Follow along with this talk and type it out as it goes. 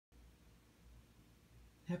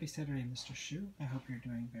Happy Saturday, Mr. Shu. I hope you're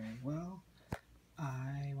doing very well.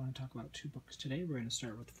 I want to talk about two books today. We're going to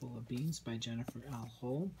start with Full of Beans by Jennifer L.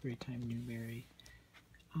 Hole, three-time Newbery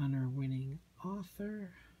honor-winning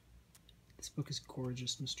author. This book is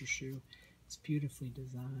gorgeous, Mr. Shu. It's beautifully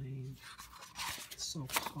designed. It's so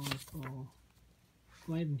colorful.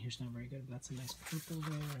 The light in here's not very good, but that's a nice purple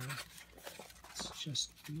there. It's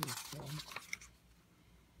just beautiful.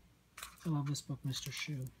 I love this book, Mr.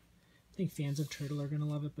 Shu. I think fans of Turtle are going to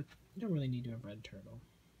love it, but you don't really need to have read Turtle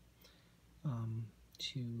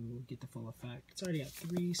to get the full effect. It's already got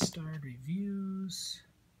 3-starred reviews.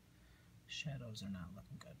 Shadows are not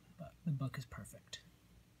looking good, but the book is perfect.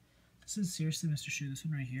 This is seriously, Mr. Shu, this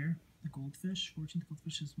one right here, The Goldfish, 14th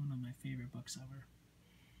Goldfish, is one of my favorite books ever.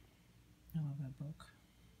 I love that book.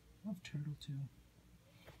 I love Turtle too.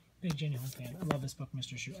 Big Jenny Home fan. I love this book,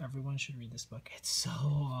 Mr. Shu. Everyone should read this book. It's so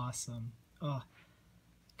awesome. Oh,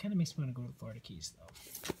 kind of makes me want to go to the Florida Keys,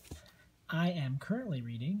 though. I am currently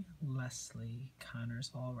reading Leslie Connor's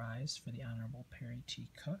All Rise for the Honorable Perry T.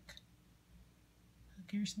 Cook.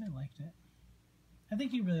 Gary Smith liked it. I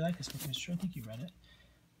think you really like this book, Mr. Shu. I think you read it.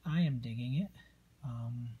 I am digging it. I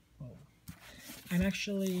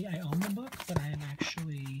own the book, but I am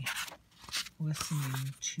actually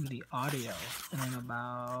listening to the audio, and I'm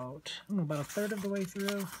about a third of the way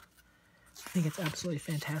through. I think it's absolutely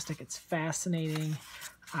fantastic. It's fascinating.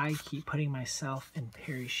 I keep putting myself in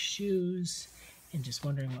Perry's shoes and just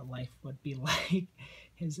wondering what life would be like.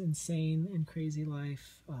 His insane and crazy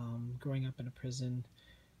life, growing up in a prison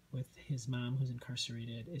with his mom who's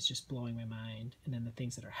incarcerated, is just blowing my mind. And then the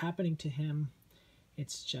things that are happening to him,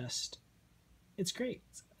 it's great.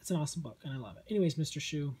 It's an awesome book, and I love it. Anyways, Mr.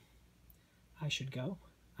 Shu, I should go.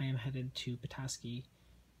 I am headed to Petoskey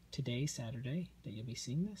today, Saturday, that you'll be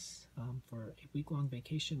seeing this, for a week-long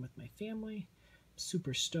vacation with my family.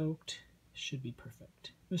 Super stoked. Should be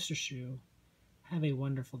perfect. Mr. Shu, have a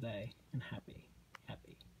wonderful day and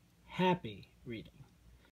happy reading.